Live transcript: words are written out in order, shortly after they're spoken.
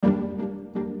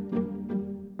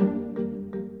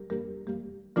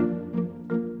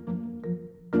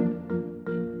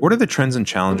What are the trends and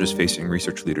challenges facing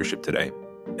research leadership today?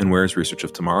 And where is research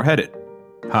of tomorrow headed?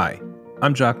 Hi,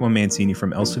 I'm Giacomo Mancini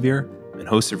from Elsevier and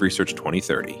host of Research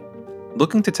 2030.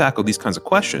 Looking to tackle these kinds of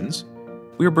questions,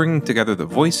 we are bringing together the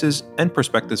voices and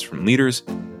perspectives from leaders,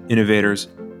 innovators,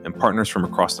 and partners from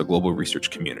across the global research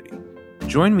community.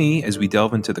 Join me as we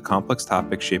delve into the complex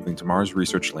topics shaping tomorrow's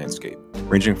research landscape,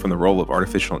 ranging from the role of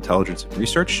artificial intelligence in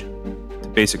research, to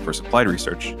basic versus applied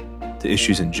research, to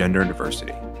issues in gender and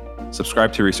diversity.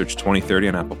 Subscribe to Research 2030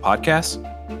 on Apple Podcasts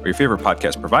or your favorite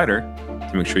podcast provider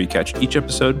to make sure you catch each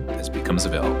episode as it becomes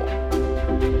available.